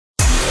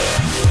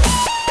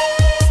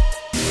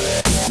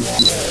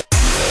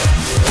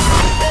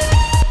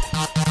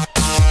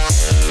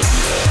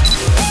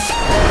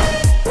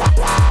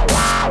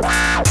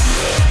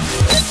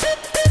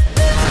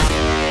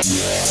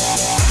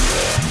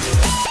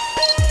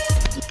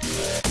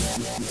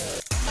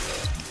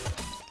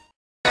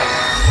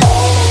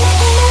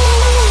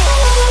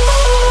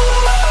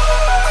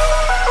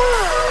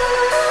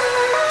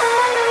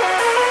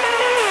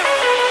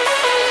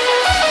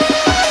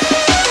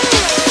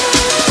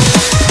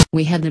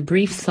We had the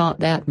brief thought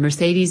that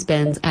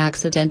Mercedes-Benz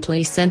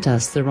accidentally sent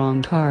us the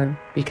wrong car,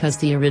 because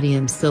the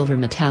Iridium Silver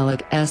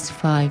Metallic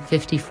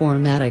S550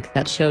 4MATIC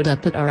that showed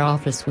up at our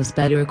office was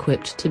better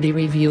equipped to be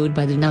reviewed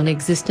by the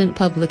non-existent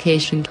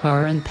publication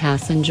Car and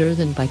Passenger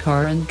than by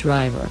Car and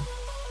Driver.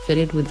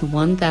 Fitted with the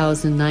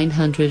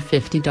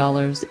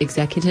 $1,950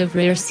 executive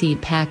rear seat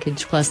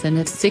package plus an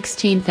its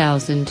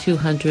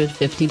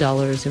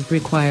 $16,250 of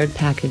required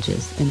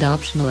packages and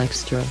optional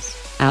extras.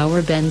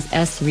 Our Benz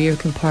S rear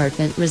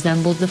compartment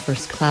resembled the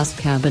first-class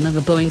cabin of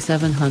a Boeing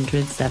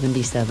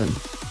 777.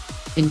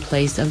 In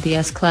place of the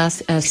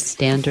S-Class S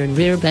standard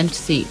rear bench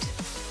seat,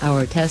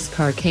 our test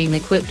car came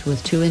equipped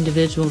with two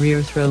individual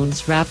rear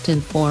thrones wrapped in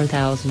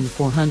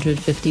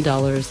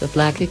 $4,450 of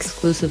black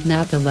exclusive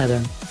nappa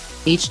leather.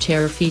 Each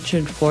chair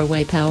featured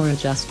four-way power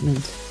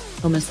adjustment,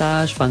 a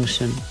massage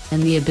function,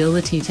 and the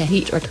ability to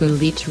heat or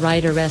cool each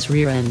rider's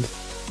rear end.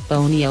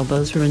 Bony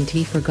elbows weren't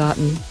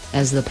forgotten,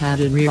 as the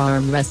padded rear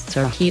armrests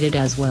are heated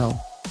as well.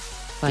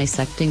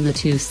 Bisecting the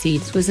two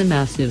seats was a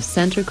massive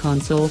center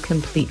console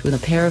complete with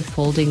a pair of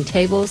folding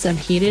tables and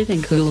heated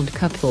and cooled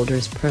cup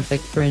holders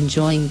perfect for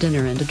enjoying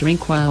dinner and a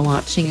drink while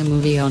watching a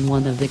movie on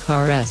one of the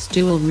car's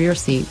dual rear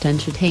seat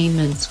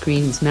entertainment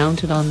screens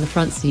mounted on the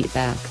front seat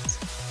backs.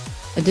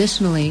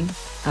 Additionally,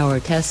 our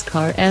test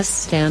car's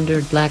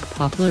standard black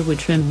poplar wood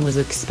trim was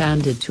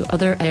expanded to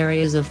other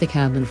areas of the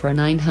cabin for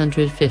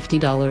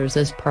 $950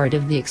 as part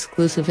of the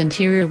exclusive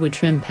interior wood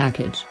trim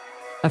package.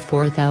 A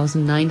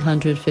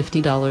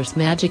 $4,950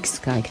 Magic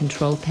Sky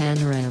Control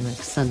panoramic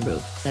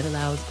sunroof that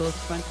allows both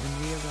front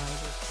and rear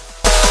riders.